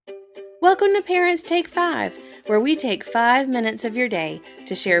Welcome to Parents Take 5, where we take 5 minutes of your day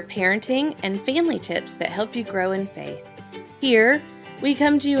to share parenting and family tips that help you grow in faith. Here, we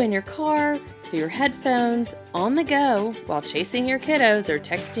come to you in your car, through your headphones, on the go, while chasing your kiddos or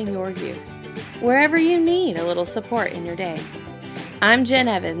texting your youth. Wherever you need a little support in your day. I'm Jen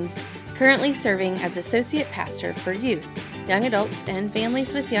Evans, currently serving as Associate Pastor for Youth, Young Adults, and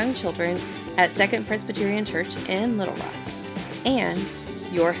Families with Young Children at Second Presbyterian Church in Little Rock, and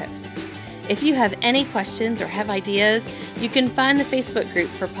your host. If you have any questions or have ideas, you can find the Facebook group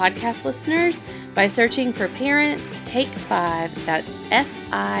for podcast listeners by searching for Parents Take 5, that's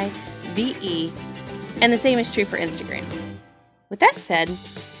F-I-V-E, and the same is true for Instagram. With that said,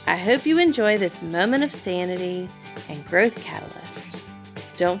 I hope you enjoy this moment of sanity and growth catalyst.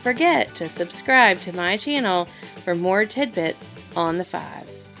 Don't forget to subscribe to my channel for more tidbits on the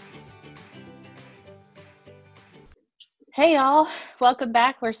fives. Hey y'all, welcome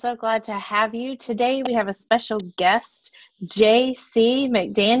back. We're so glad to have you. Today we have a special guest, J.C.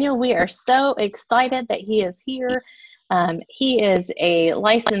 McDaniel. We are so excited that he is here. He is a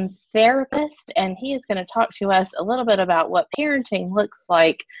licensed therapist, and he is going to talk to us a little bit about what parenting looks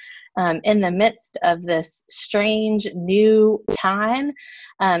like in the midst of this strange new time.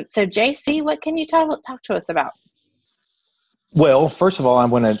 So J.C., what can you talk to us about? Well, first of all, I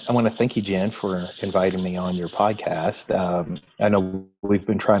want to thank you, Jen, for inviting me on your podcast. I know we've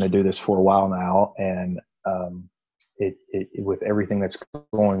been trying to do this for a while now, and with everything that's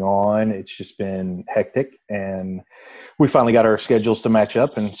going on, it's just been hectic, and we finally got our schedules to match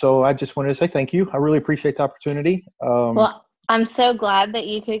up. And so I just wanted to say thank you. I really appreciate the opportunity. Well, I'm so glad that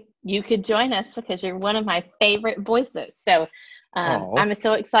you could join us because you're one of my favorite voices. So I'm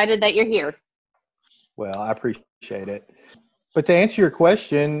so excited that you're here. Well, I appreciate it. But to answer your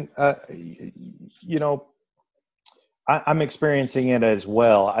question, I'm experiencing it as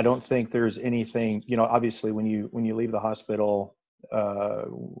well. I don't think there's anything, obviously when you leave the hospital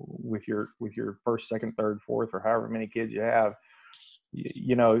with your first, second, third, fourth, or however many kids you have,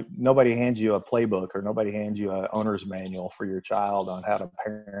 nobody hands you a playbook or nobody hands you an owner's manual for your child on how to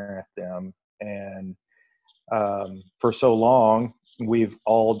parent them. And for so long, we've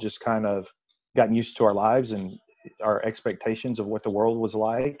all just kind of gotten used to our lives and our expectations of what the world was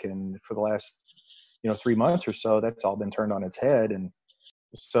like. And for the last, 3 months or so, that's all been turned on its head. And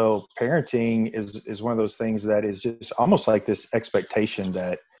so parenting is one of those things that is just almost like this expectation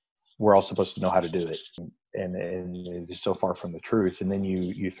that we're all supposed to know how to do it. And it's so far from the truth. And then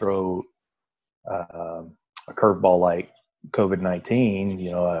you throw a curveball like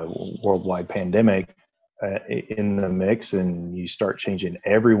COVID-19, a worldwide pandemic in the mix, and you start changing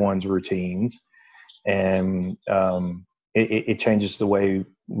everyone's routines. And it changes the way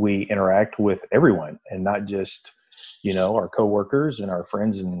we interact with everyone, and not just, our coworkers and our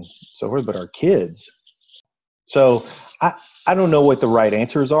friends and so forth, but our kids. So I don't know what the right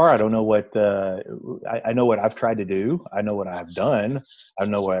answers are. I don't know what I know what I've tried to do. I know what I've done. I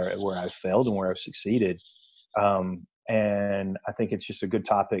know where I've failed and where I've succeeded. And I think it's just a good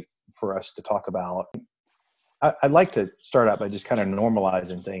topic for us to talk about. I'd like to start out by just kind of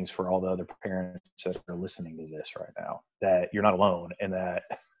normalizing things for all the other parents that are listening to this right now, that you're not alone, and that,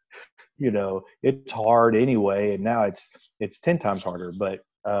 it's hard anyway. And now it's 10 times harder, but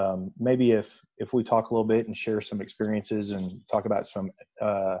maybe if we talk a little bit and share some experiences and talk about some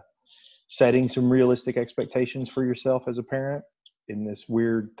setting some realistic expectations for yourself as a parent in this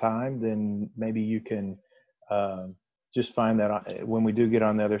weird time, then maybe you can just find that when we do get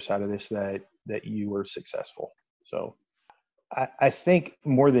on the other side of this, that you were successful. So I think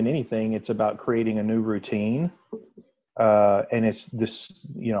more than anything, it's about creating a new routine. And it's this,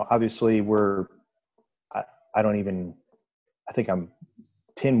 obviously I think I'm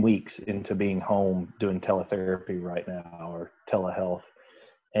 10 weeks into being home doing teletherapy right now, or telehealth.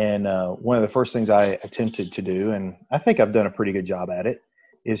 And one of the first things I attempted to do, and I think I've done a pretty good job at it,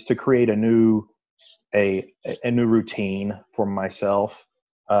 is to create a new routine for myself,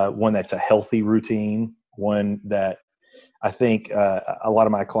 one that's a healthy routine, one that I think a lot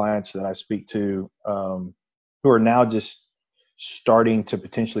of my clients that I speak to who are now just starting to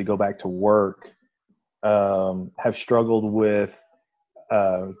potentially go back to work have struggled with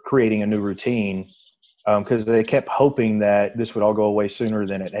creating a new routine because they kept hoping that this would all go away sooner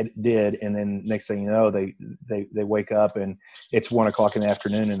than it did. And then next thing you know, they wake up and it's 1 o'clock in the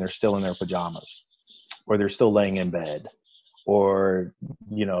afternoon and they're still in their pajamas, or they're still laying in bed, or,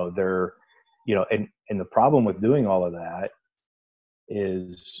 they're, and the problem with doing all of that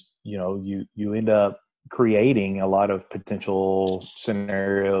is, you end up creating a lot of potential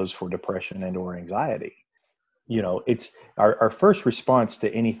scenarios for depression and or anxiety. it's our first response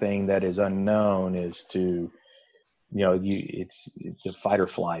to anything that is unknown is to, it's a fight or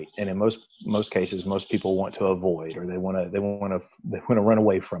flight. And in most cases, most people want to avoid, or they want to run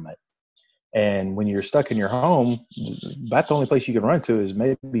away from it. And when you're stuck in your home, about the only place you can run to is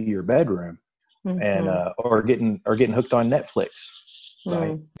maybe your bedroom, and or getting hooked on Netflix,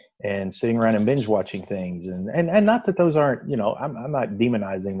 right? And sitting around and binge watching things, and not that those aren't, I'm not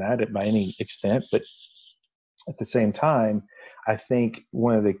demonizing that by any extent, but at the same time, I think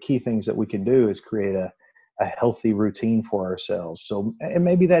one of the key things that we can do is create a healthy routine for ourselves. So, and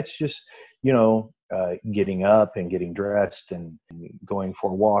maybe that's just, getting up and getting dressed and going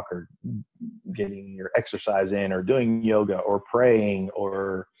for a walk, or getting your exercise in, or doing yoga, or praying,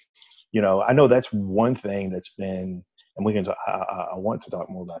 or, I know that's one thing that's been, and I want to talk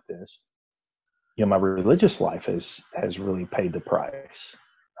more about this. My religious life has really paid the price.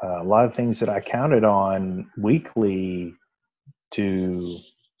 A lot of things that I counted on weekly to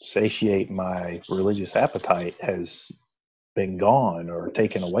satiate my religious appetite has been gone or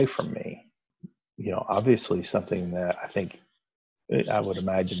taken away from me. Obviously something that I think, I would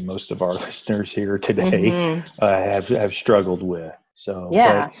imagine most of our listeners here today have struggled with. So,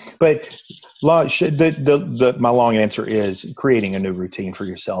 Yeah. but my long answer is creating a new routine for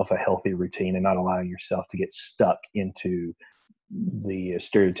yourself, a healthy routine, and not allowing yourself to get stuck into the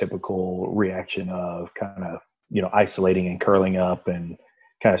stereotypical reaction of kind of, isolating and curling up and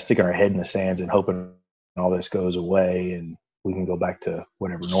kind of sticking our head in the sands and hoping all this goes away and we can go back to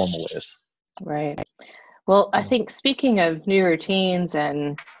whatever normal is. Right. Well, I think speaking of new routines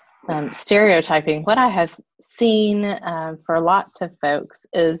and stereotyping, what I have seen for lots of folks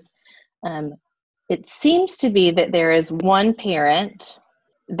is it seems to be that there is one parent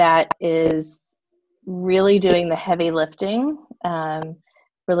that is really doing the heavy lifting,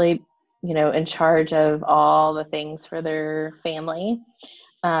 really, in charge of all the things for their family.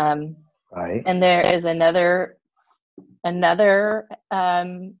 Right. And there is another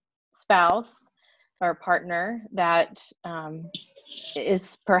spouse or partner that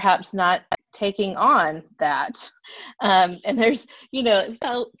is perhaps not taking on that. And there's, it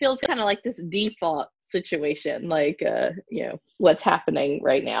feels kind of like this default situation, like, what's happening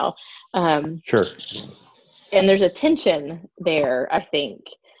right now. Sure. And there's a tension there, I think.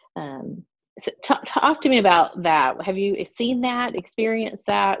 So talk to me about that. Have you seen that, experienced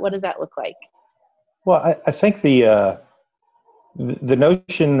that? What does that look like? Well, I think the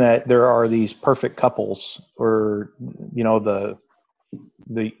notion that there are these perfect couples, or,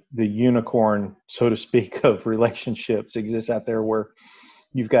 the unicorn, so to speak, of relationships exists out there, where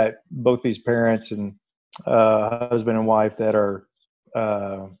you've got both these parents and husband and wife that are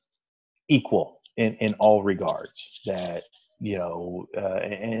equal in all regards. That, and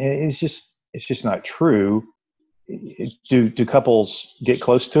it's just not true. Do couples get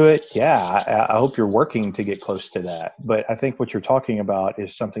close to it? Yeah, I hope you're working to get close to that. But I think what you're talking about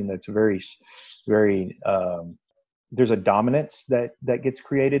is something that's very, very, there's a dominance that gets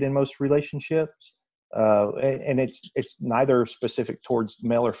created in most relationships, and it's neither specific towards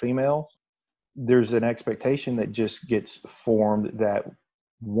male or female. There's an expectation that just gets formed that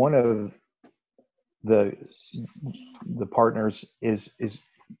one of the partners is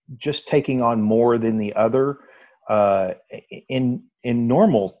just taking on more than the other, in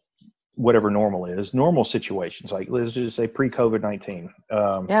normal, whatever normal is, normal situations. Like, let's just say pre-COVID-19.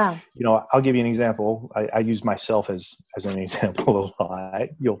 Yeah. I'll give you an example. I use myself as an example a lot.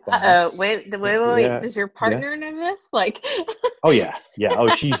 You'll find. Wait. Yeah, Does your partner know this? Like, oh yeah.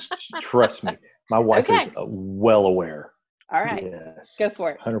 Oh, trust me. My wife okay. is well aware. All right. Yes. Go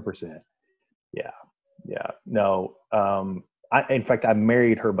for it. 100%. Yeah. No. In fact, I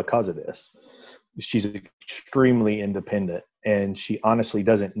married her because of this. She's extremely independent, and she honestly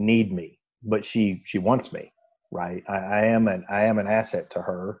doesn't need me, but she wants me, right? I am an asset to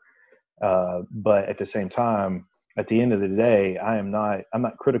her, but at the same time, at the end of the day, I'm not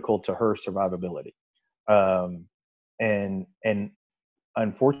critical to her survivability, and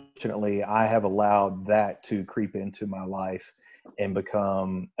unfortunately, I have allowed that to creep into my life and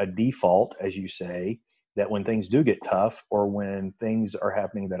become a default, as you say, that when things do get tough, or when things are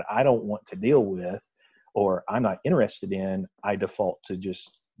happening that I don't want to deal with, or I'm not interested in, I default to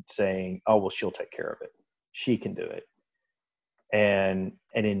just saying, oh, well, she'll take care of it. She can do it. And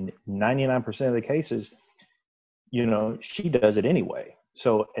in 99% of the cases, she does it anyway.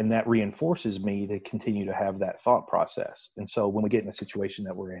 So, and that reinforces me to continue to have that thought process. And so when we get in a situation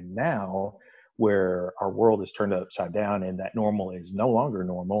that we're in now, where our world is turned upside down and that normal is no longer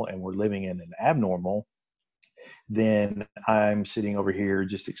normal and we're living in an abnormal, then I'm sitting over here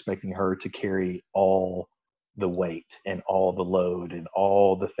just expecting her to carry all the weight and all the load and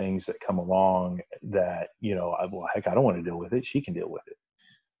all the things that come along that, well, heck, I don't want to deal with it. She can deal with it.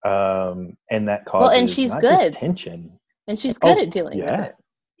 And that Well, and causes she's not just good. tension. And she's good Oh, at dealing with yeah, it.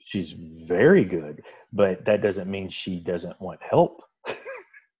 she's very good, but that doesn't mean she doesn't want help.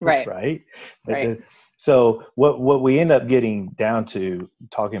 Right. Right. Right. So what we end up getting down to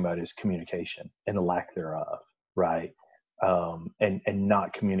talking about is communication and the lack thereof. Right. And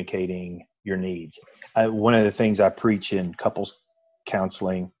not communicating your needs. One of the things I preach in couples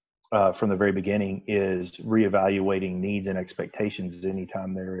counseling from the very beginning is reevaluating needs and expectations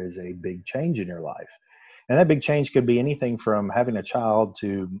anytime there is a big change in your life. And that big change could be anything from having a child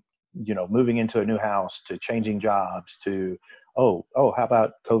to, moving into a new house, to changing jobs, to, how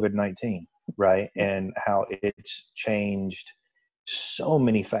about COVID-19, right? And how it's changed so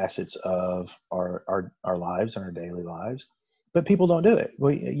many facets of our lives and our daily lives. But people don't do it.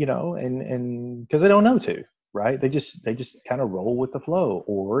 And because they don't know to, right? They just kind of roll with the flow.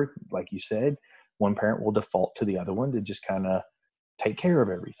 Or like you said, one parent will default to the other one to just kind of take care of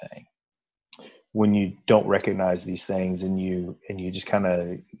everything. When you don't recognize these things and you just kind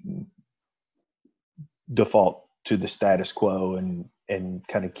of default to the status quo and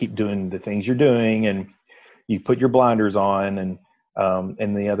kind of keep doing the things you're doing, and you put your blinders on, and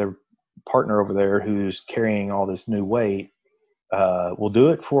the other partner over there who's carrying all this new weight will do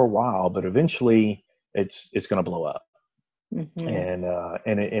it for a while, but eventually it's going to blow up. Mm-hmm.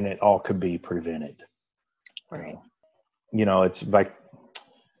 And it all could be prevented. Right. It's like,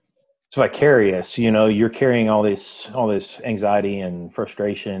 it's vicarious. You're carrying all this anxiety and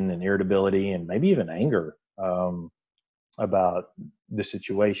frustration and irritability and maybe even anger about the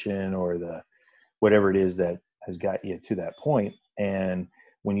situation or the whatever it is that has got you to that point. And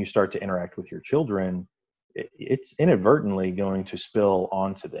when you start to interact with your children, it's inadvertently going to spill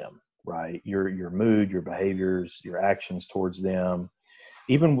onto them, right? Your mood, your behaviors, your actions towards them.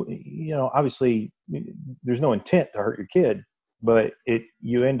 Even, obviously there's no intent to hurt your kid, but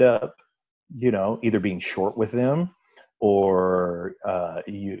you end up, either being short with them, or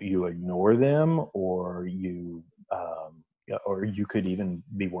you ignore them, or you could even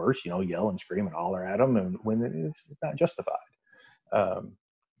be worse, yell and scream and holler at them, and when it's not justified.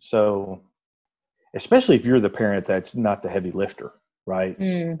 So especially if you're the parent that's not the heavy lifter, right?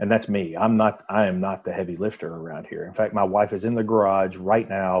 And that's me. I am not the heavy lifter around here. In fact, my wife is in the garage right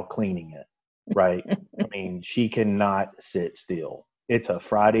now cleaning it, right? I mean, she cannot sit still. It's a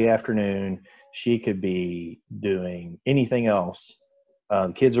Friday afternoon. She could be doing anything else.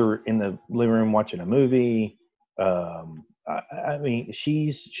 The kids are in the living room watching a movie. I mean,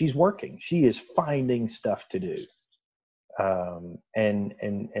 she's working. She is finding stuff to do.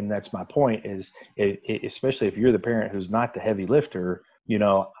 And that's my point is, especially if you're the parent who's not the heavy lifter,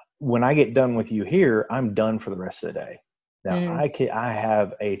 when I get done with you here, I'm done for the rest of the day. Now I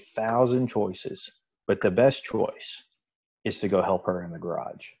have 1,000 choices, but the best choice is to go help her in the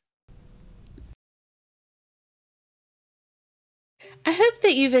garage. I hope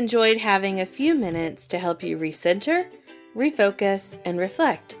that you've enjoyed having a few minutes to help you recenter, refocus, and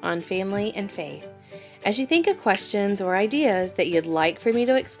reflect on family and faith. As you think of questions or ideas that you'd like for me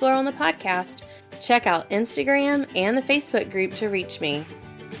to explore on the podcast, check out Instagram and the Facebook group to reach me.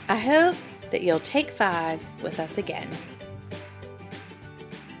 I hope that you'll take 5 with us again.